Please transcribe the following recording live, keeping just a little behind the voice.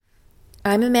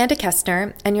I'm Amanda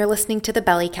Kestner, and you're listening to the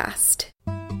Bellycast.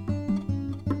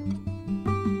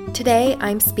 Today,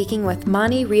 I'm speaking with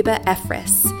Mani Reba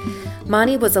Efris.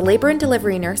 Mani was a labor and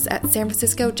delivery nurse at San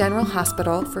Francisco General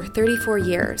Hospital for 34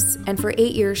 years, and for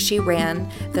 8 years she ran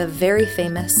the very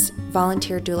famous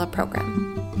volunteer doula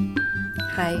program.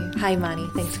 Hi, Mani.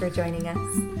 Thanks for joining us.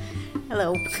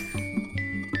 Hello.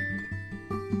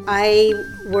 I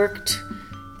worked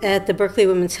at the Berkeley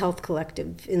Women's Health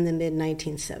Collective in the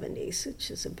mid-1970s, which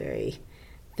is a very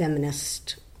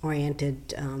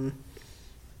feminist-oriented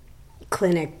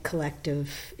clinic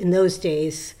collective. In those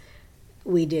days,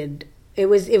 it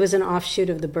was an offshoot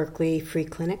of the Berkeley Free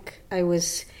Clinic. I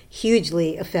was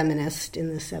hugely a feminist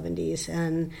in the 70s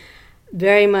and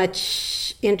very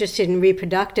much interested in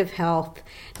reproductive health,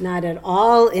 not at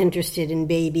all interested in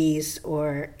babies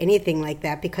or anything like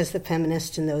that, because the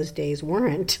feminists in those days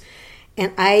weren't.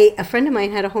 And a friend of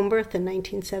mine had a home birth in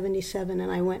 1977,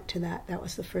 and I went to that. That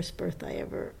was the first birth I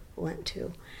ever went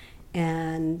to.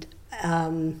 And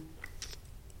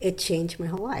it changed my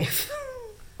whole life.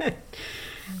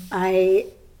 I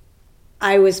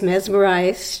was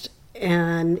mesmerized,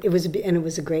 and it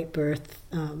was a great birth.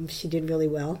 She did really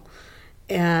well.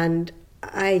 And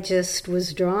I just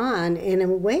was drawn in a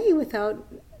way without,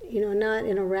 not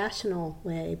in a rational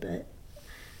way, but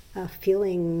a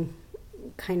feeling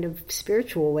kind of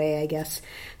spiritual way, I guess.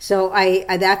 So I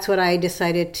that's what I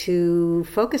decided to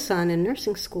focus on in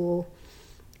nursing school.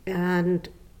 And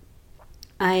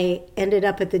I ended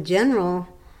up at the General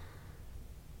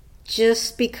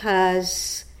just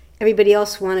because everybody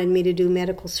else wanted me to do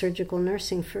medical surgical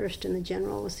nursing first, and the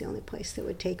General was the only place that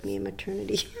would take me in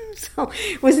maternity. So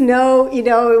it was it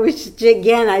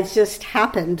just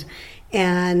happened.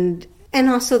 And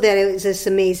also that it was this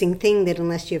amazing thing that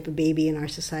unless you have a baby in our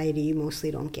society, you mostly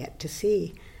don't get to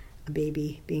see a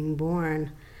baby being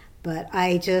born. But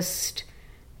I just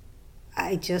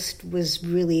was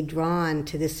really drawn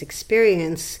to this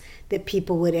experience that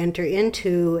people would enter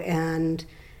into, and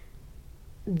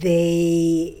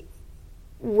they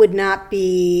would not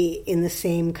be in the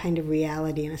same kind of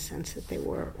reality in a sense that they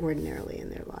were ordinarily in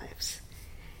their lives.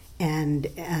 And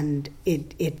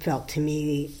it felt to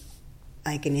me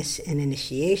like an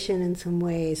initiation in some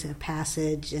ways, a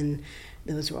passage, and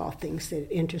those were all things that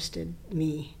interested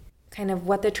me. Kind of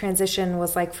what the transition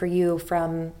was like for you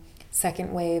from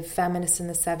second wave feminists in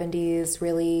the 70s,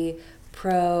 really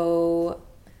pro,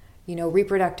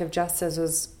 reproductive justice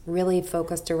was really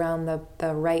focused around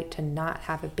the right to not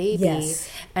have a baby. Yes.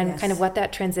 And yes. Kind of what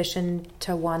that transition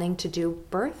to wanting to do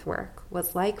birth work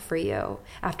was like for you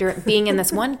after being in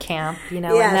this one camp, yes.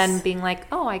 And then being like,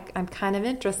 oh, I'm kind of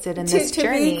interested in this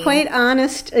journey. To be quite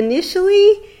honest,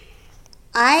 initially,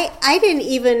 I didn't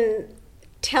even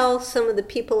tell some of the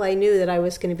people I knew that I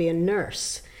was going to be a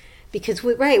nurse, because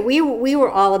we were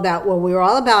all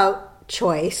about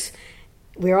choice.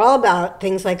 We were all about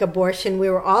things like abortion. We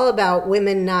were all about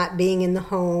women not being in the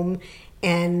home,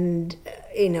 and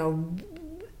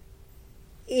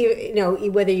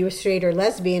whether you were straight or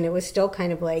lesbian, it was still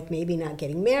kind of like maybe not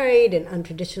getting married and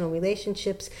untraditional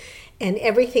relationships, and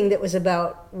everything that was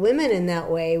about women in that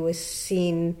way was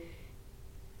seen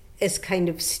as kind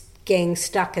of getting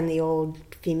stuck in the old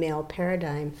female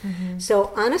paradigm. Mm-hmm.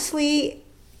 So honestly,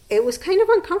 it was kind of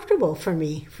uncomfortable for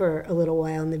me for a little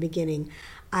while in the beginning.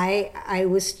 I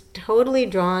was totally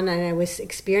drawn, and I was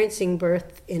experiencing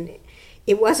birth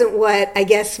it wasn't what I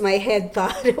guess my head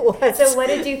thought it was. So what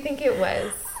did you think it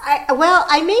was?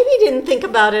 I maybe didn't think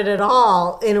about it at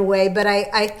all in a way, but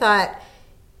I thought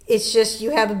it's just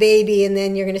you have a baby and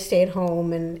then you're going to stay at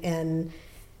home.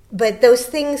 But those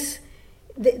things,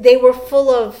 they were full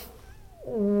of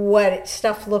what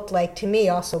stuff looked like to me,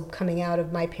 also coming out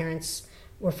of my parents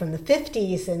were from the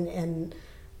 50s, and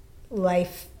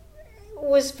life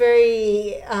was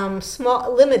very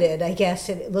small, limited, I guess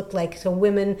it looked like. So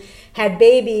women had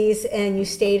babies and you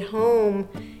stayed home.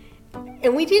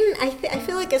 And we didn't, I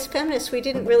feel like as feminists, we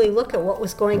didn't really look at what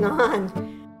was going on.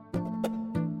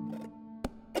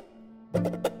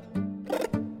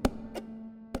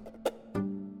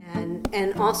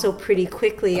 And also pretty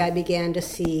quickly I began to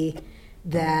see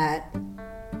that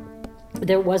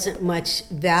there wasn't much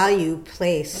value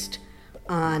placed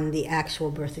on the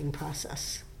actual birthing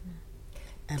process.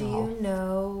 Do you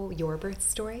know your birth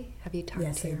story? Have you talked to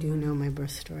your Yes, I do know my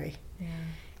birth story. Yeah.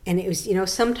 And it was,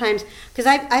 sometimes, because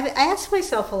I asked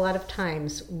myself a lot of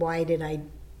times, why did I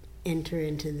enter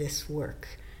into this work?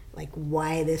 Like,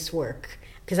 why this work?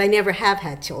 Because I never have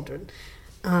had children.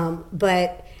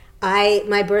 But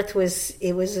my birth was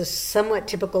a somewhat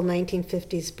typical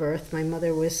 1950s birth. My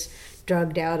mother was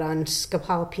drugged out on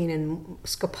scopolamine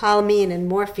and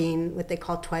morphine, what they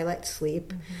call twilight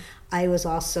sleep. Mm-hmm. I was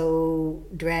also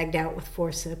dragged out with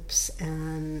forceps,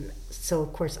 and so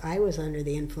of course I was under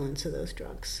the influence of those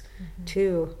drugs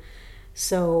too.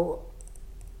 So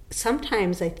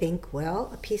sometimes I think,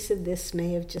 well, a piece of this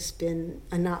may have just been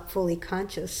a not fully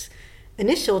conscious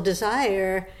initial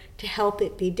desire to help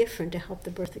it be different, to help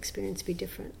the birth experience be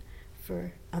different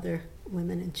for other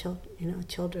women and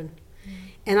children.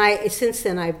 And since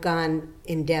then I've gone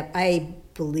in depth. I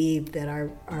believe that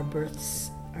our births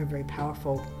are very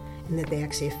powerful and that they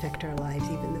actually affect our lives,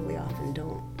 even though we often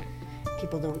don't.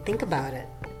 People don't think about it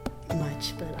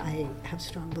much, but I have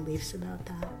strong beliefs about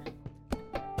that.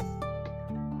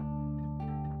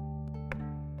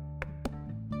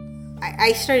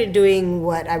 I started doing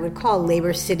what I would call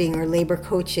labor sitting or labor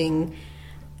coaching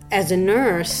as a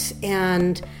nurse,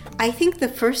 and I think the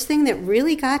first thing that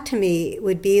really got to me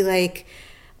would be like,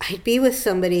 I'd be with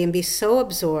somebody and be so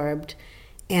absorbed,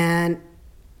 and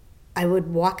I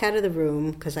would walk out of the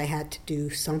room because I had to do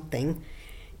something,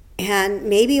 and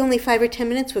maybe only 5 or 10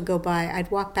 minutes would go by.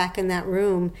 I'd walk back in that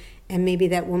room, and maybe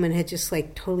that woman had just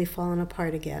like totally fallen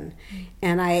apart again.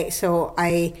 And I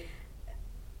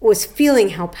was feeling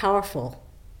how powerful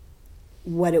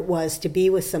what it was to be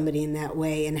with somebody in that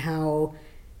way, and how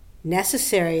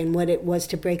necessary and what it was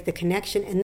to break the connection.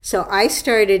 And so I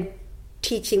started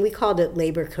teaching, we called it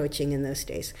labor coaching in those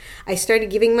days. I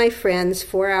started giving my friends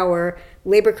 4-hour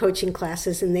labor coaching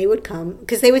classes, and they would come,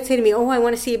 because they would say to me, oh, I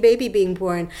want to see a baby being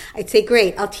born. I'd say,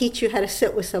 great, I'll teach you how to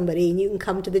sit with somebody, and you can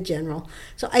come to the general.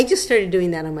 So I just started doing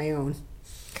that on my own.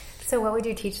 So what would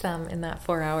you teach them in that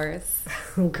 4 hours?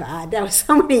 Oh, God, that was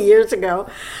so many years ago.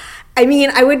 I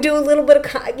mean, I would do a little bit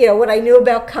of, what I knew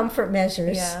about comfort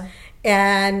measures. Yeah.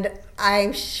 And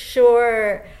I'm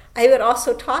sure I would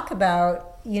also talk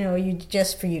about, for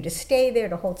you to stay there,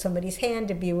 to hold somebody's hand,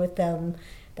 to be with them.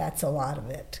 That's a lot of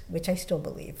it, which I still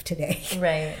believe today.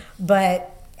 Right.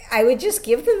 But I would just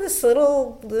give them this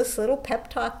little pep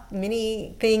talk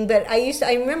mini thing. But I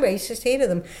remember I used to say to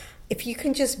them, if you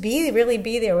can just really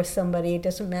be there with somebody, it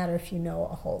doesn't matter if you know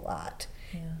a whole lot.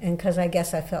 Yeah. And because I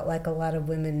guess I felt like a lot of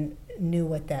women knew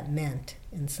what that meant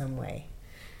in some way.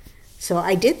 So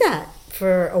I did that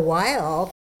for a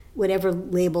while, whatever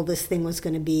label this thing was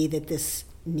going to be, that this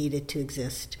needed to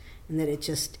exist, and that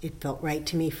it felt right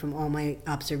to me from all my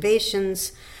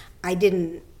observations. I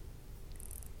didn't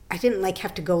like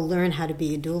have to go learn how to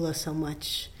be a doula so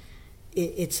much.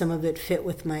 Some of it fit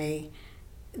with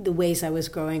the ways I was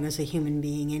growing as a human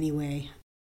being anyway.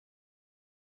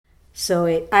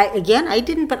 So I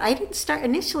didn't start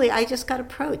initially. I just got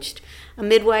approached. A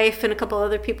midwife and a couple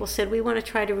other people said, we want to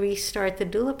try to restart the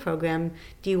doula program.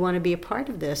 Do you want to be a part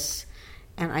of this?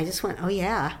 And I just went, oh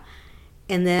yeah.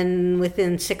 And then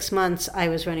within 6 months, I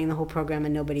was running the whole program,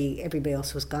 and everybody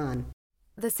else was gone.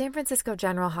 The San Francisco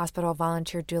General Hospital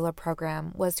Volunteer Doula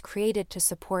Program was created to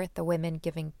support the women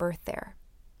giving birth there.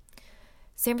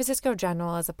 San Francisco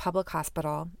General is a public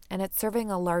hospital, and it's serving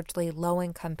a largely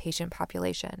low-income patient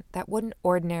population that wouldn't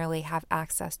ordinarily have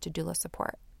access to doula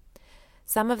support.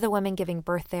 Some of the women giving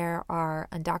birth there are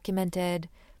undocumented,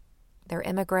 they're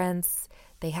immigrants,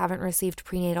 they haven't received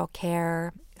prenatal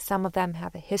care, some of them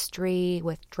have a history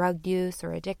with drug use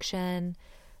or addiction,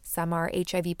 some are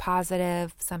HIV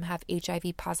positive, some have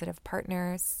HIV positive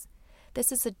partners.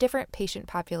 This is a different patient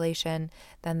population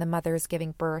than the mothers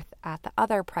giving birth at the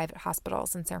other private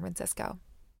hospitals in San Francisco.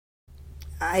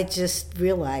 I just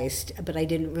realized, but I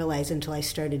didn't realize until I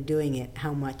started doing it,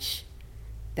 how much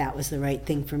that was the right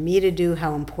thing for me to do,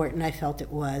 how important I felt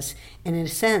it was, and in a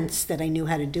sense that I knew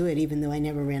how to do it, even though I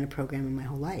never ran a program in my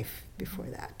whole life before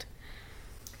that.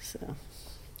 So,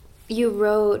 you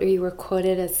were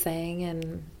quoted as saying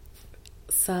in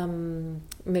some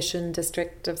Mission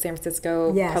District of San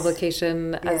Francisco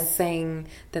publication as saying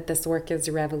that this work is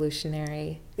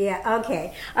revolutionary. Yeah,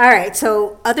 okay. All right,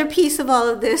 so other piece of all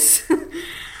of this,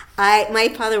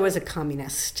 my father was a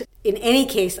communist. In any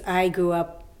case, I grew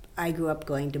up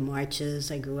going to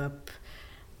marches. I grew up,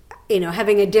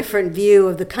 having a different view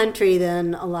of the country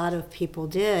than a lot of people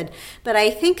did. But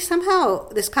I think somehow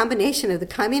this combination of the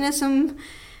communism,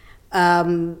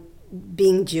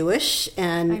 being Jewish,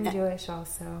 and I'm Jewish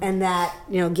also, and that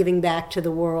giving back to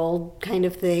the world kind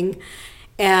of thing,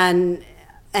 and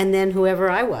then whoever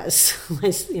I was,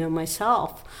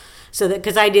 myself, so that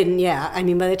because I didn't,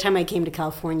 by the time I came to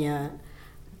California,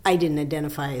 I didn't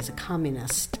identify as a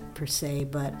communist per se,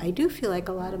 but I do feel like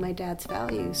a lot of my dad's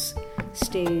values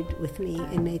stayed with me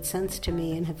and made sense to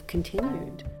me and have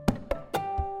continued.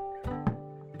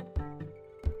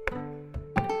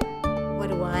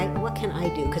 What can I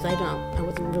do? Because I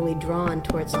wasn't really drawn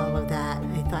towards all of that.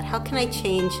 And I thought, how can I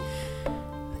change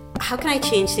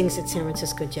things at San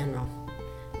Francisco General?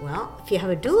 Well, if you have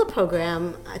a doula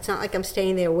program, it's not like I'm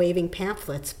staying there waving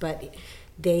pamphlets, but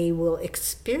they will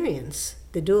experience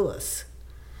the doulas.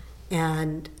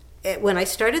 And when I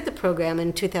started the program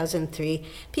in 2003,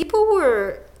 people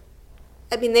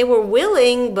they were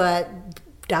willing, but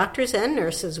doctors and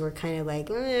nurses were kind of like,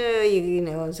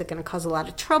 is it going to cause a lot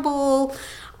of trouble?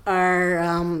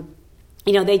 Or,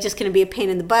 they just going to be a pain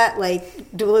in the butt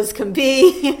like doulas can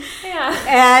be.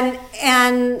 Yeah.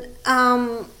 And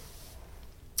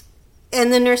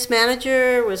the nurse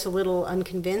manager was a little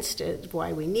unconvinced at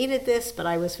why we needed this, but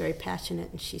I was very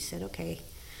passionate, and she said, okay,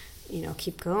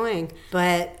 keep going.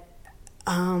 But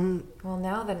well,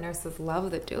 now the nurses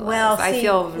love the doulas. Well, I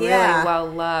feel really well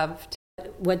loved.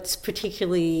 What's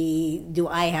particularly do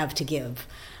I have to give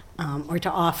or to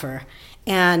offer?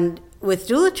 And with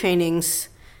doula trainings,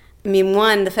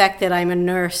 one, the fact that I'm a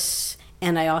nurse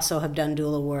and I also have done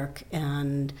doula work,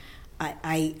 and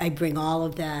I bring all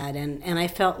of that. And I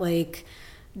felt like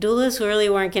doulas really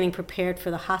weren't getting prepared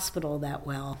for the hospital that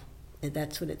well.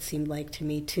 That's what it seemed like to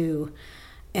me, too.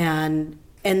 And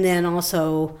then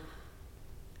also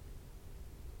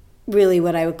really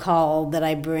what I would call that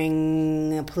I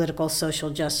bring a political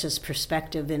social justice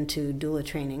perspective into doula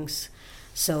trainings.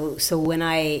 So when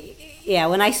I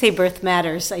say birth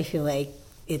matters, I feel like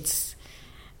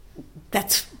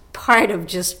that's part of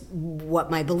just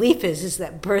what my belief is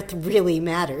that birth really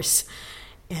matters,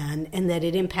 and that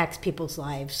it impacts people's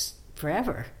lives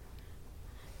forever.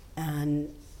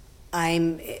 And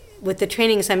with the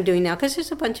trainings I'm doing now, because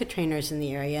there's a bunch of trainers in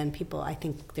the area, and I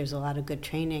think there's a lot of good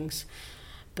trainings,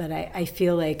 but I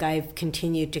feel like I've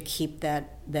continued to keep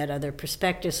that other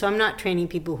perspective. So I'm not training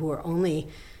people who are only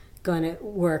going to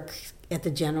work at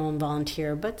the general and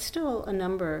volunteer, but still a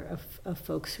number of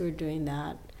folks who are doing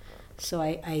that. So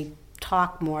I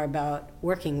talk more about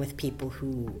working with people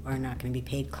who are not going to be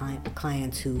paid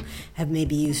clients, who have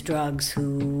maybe used drugs,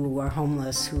 who are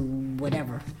homeless, who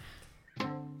whatever.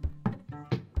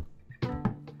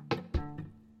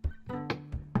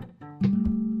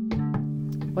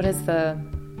 What is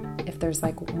if there's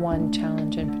like one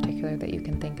challenge in particular that you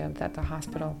can think of that the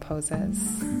hospital poses?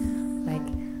 Like,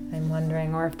 I'm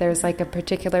wondering, or if there's like a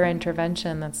particular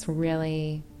intervention that's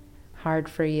really hard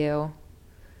for you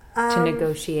to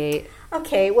negotiate.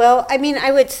 Okay, well,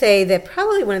 I would say that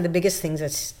probably one of the biggest things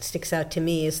that sticks out to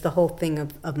me is the whole thing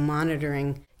of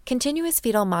monitoring. Continuous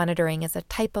fetal monitoring is a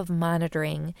type of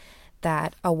monitoring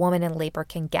that a woman in labor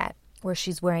can get, where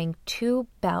she's wearing two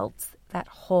belts that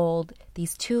hold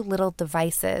these two little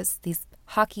devices, these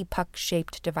hockey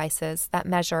puck-shaped devices that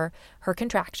measure her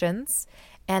contractions,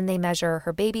 and they measure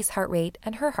her baby's heart rate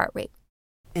and her heart rate.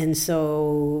 And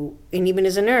so, and even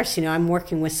as a nurse, I'm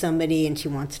working with somebody and she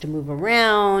wants to move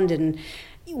around, and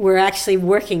we're actually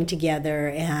working together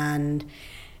and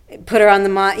put her on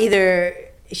either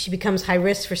she becomes high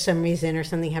risk for some reason or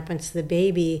something happens to the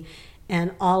baby,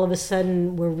 and all of a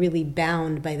sudden we're really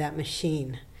bound by that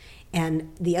machine.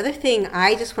 And the other thing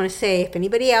I just want to say, if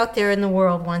anybody out there in the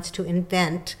world wants to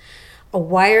invent a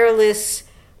wireless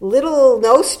little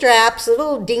no straps,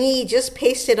 little dinghy, just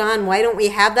paste it on. Why don't we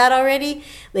have that already?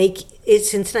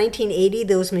 Since 1980,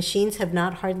 those machines have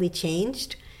not hardly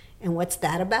changed. And what's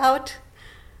that about?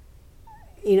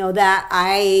 That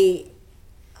I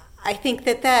think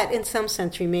that in some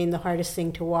sense remained the hardest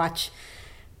thing to watch,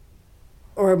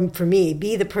 or for me,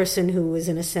 be the person who was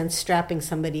in a sense strapping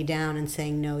somebody down and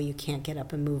saying, no, you can't get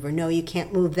up and move, or no, you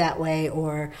can't move that way,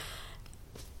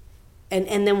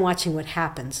 and then watching what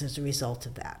happens as a result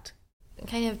of that.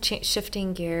 Kind of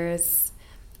shifting gears,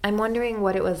 I'm wondering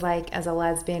what it was like as a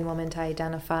lesbian woman to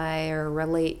identify or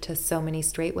relate to so many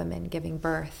straight women giving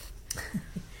birth.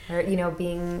 Or,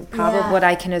 being probably what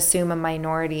I can assume a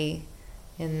minority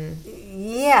in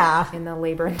the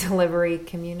labor and delivery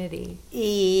community.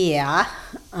 Yeah.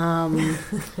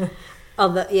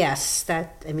 Although, yes,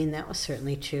 that was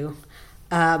certainly true.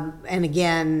 And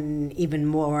again, even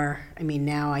more,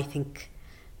 now I think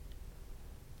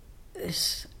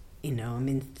there's,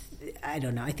 I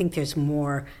don't know, I think there's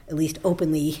more, at least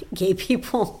openly gay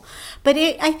people. But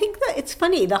I think that it's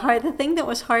funny, the thing that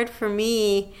was hard for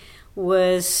me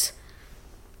was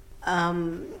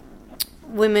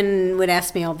women would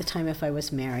ask me all the time if I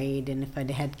was married and if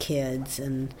I'd had kids,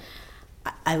 and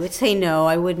I would say no,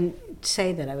 I wouldn't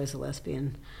say that I was a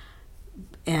lesbian.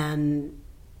 And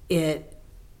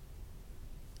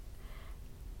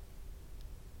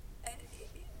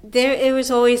there was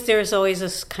always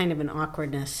this kind of an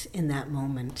awkwardness in that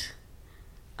moment.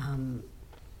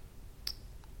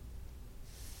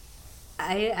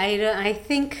 I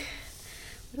think,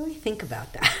 what do I think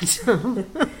about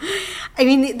that? I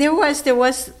mean, there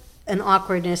was an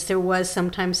awkwardness. There was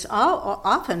sometimes,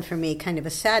 often for me, kind of a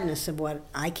sadness of what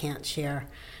I can't share,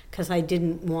 because I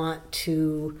didn't want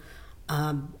to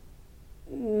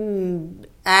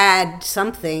add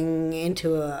something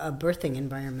into a birthing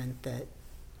environment that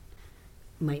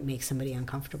might make somebody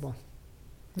uncomfortable.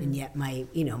 And yet my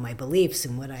beliefs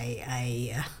and what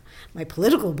my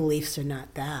political beliefs are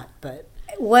not that. But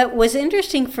what was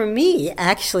interesting for me,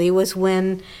 actually, was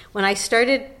when I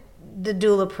started the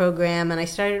doula program and I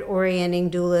started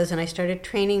orienting doulas and I started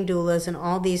training doulas, and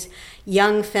all these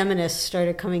young feminists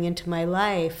started coming into my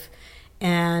life.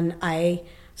 And I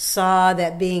saw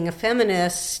that being a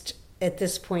feminist at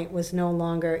this point was no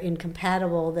longer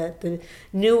incompatible, that the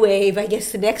new wave, I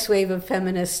guess the next wave of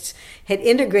feminists, had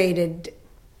integrated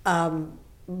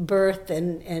birth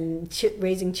and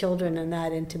raising children and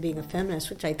that into being a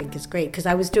feminist, which I think is great, because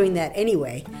I was doing that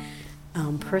anyway,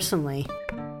 personally.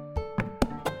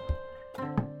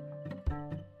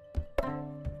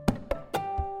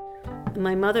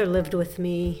 My mother lived with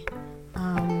me,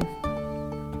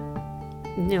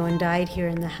 and died here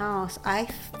in the house.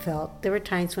 There were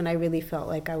times when I really felt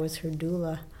like I was her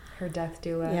doula. Her death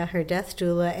doula. Yeah, her death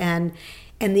doula. And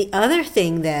the other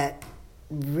thing that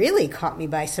really caught me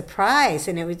by surprise,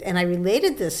 and I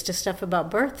related this to stuff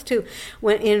about birth too.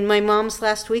 When in my mom's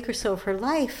last week or so of her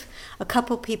life, a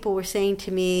couple people were saying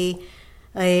to me,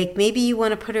 like, maybe you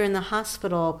want to put her in the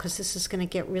hospital because this is going to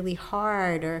get really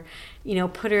hard, or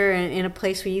put her in a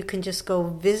place where you can just go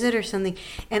visit or something.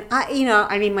 And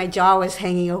my jaw was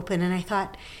hanging open, and I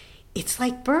thought, it's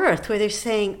like birth, where they're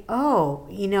saying,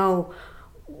 we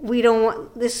don't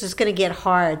want, this is going to get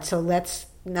hard, so let's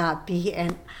not be.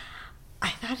 And I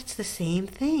thought it's the same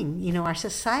thing. Our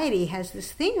society has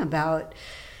this thing about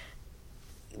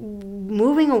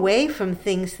moving away from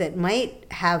things that might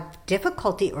have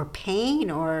difficulty or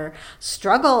pain or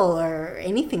struggle or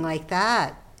anything like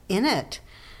that in it.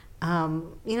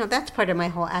 That's part of my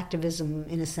whole activism,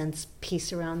 in a sense,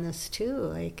 piece around this too.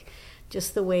 Like,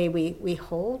 just the way we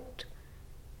hold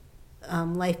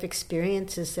life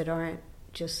experiences that aren't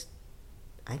just,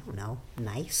 I don't know,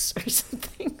 nice or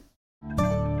something.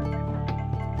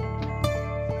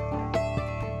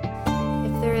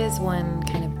 If there is one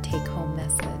kind of take-home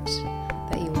message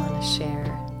that you want to share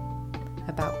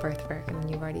about birth work, I mean,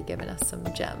 you've already given us some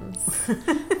gems,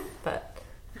 but...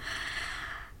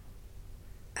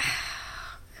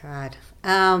 God.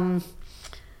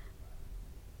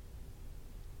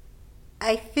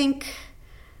 I think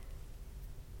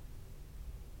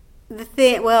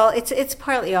it's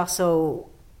partly also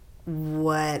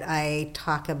what I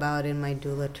talk about in my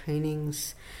doula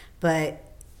trainings, but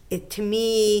to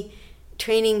me,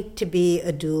 training to be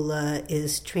a doula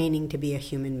is training to be a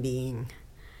human being.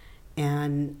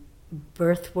 And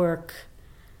birth work,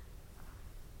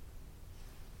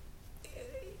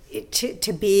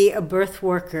 to be a birth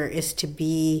worker is to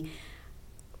be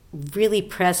really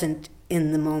present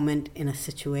in the moment in a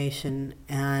situation,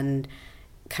 and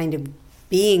kind of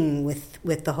being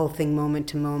with the whole thing moment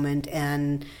to moment,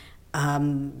 and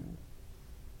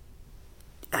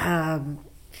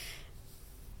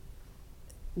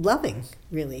loving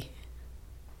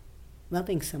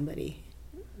somebody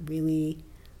really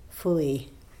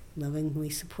fully, lovingly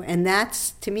support. And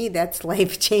that's, to me, that's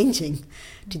life-changing,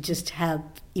 to just have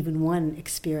even one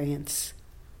experience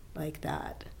like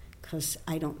that, because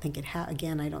I don't think it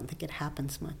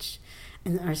happens much.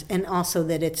 And also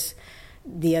that it's,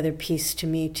 the other piece to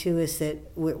me too is that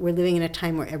we're living in a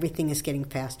time where everything is getting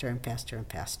faster and faster and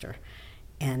faster,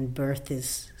 and birth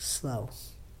is slow,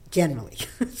 generally.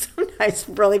 Sometimes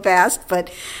really fast,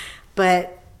 but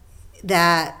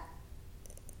that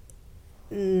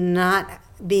not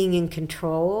being in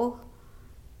control,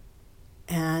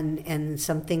 and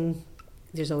something,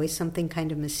 there's always something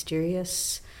kind of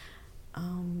mysterious,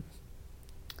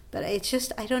 but it's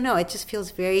just, I don't know, it just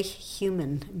feels very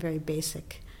human, very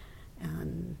basic,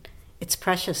 and it's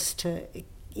precious to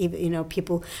even,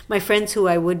 people, my friends who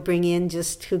I would bring in,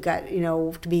 just who got,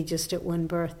 to be just at one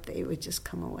birth, they would just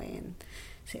come away and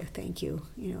say, oh, thank you,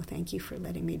 thank you for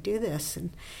letting me do this.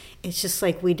 And it's just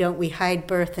like we hide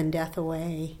birth and death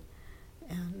away,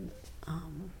 and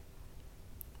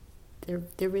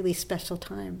they're really special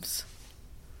times.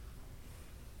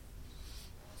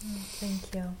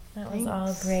 Thank you. That was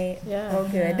all great. Yeah. All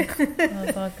good. Yeah, that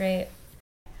was all great.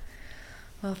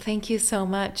 Well, thank you so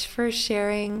much for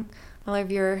sharing all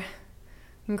of your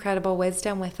incredible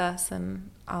wisdom with us, and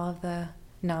all of the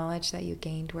knowledge that you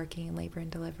gained working in labor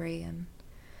and delivery. And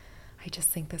I just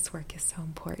think this work is so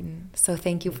important. So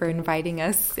thank you for inviting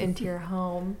us into your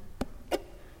home.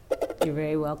 You're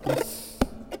very welcome.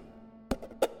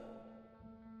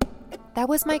 That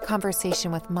was my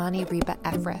conversation with Mani Reba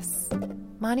Efris.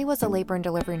 Mani was a labor and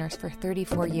delivery nurse for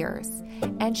 34 years,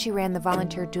 and she ran the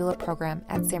volunteer doula program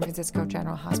at San Francisco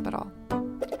General Hospital.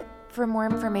 For more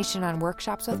information on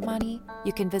workshops with Mani,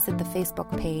 you can visit the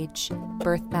Facebook page,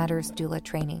 Birth Matters Doula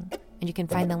Training, and you can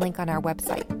find the link on our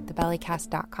website,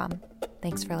 thebellycast.com.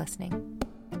 Thanks for listening.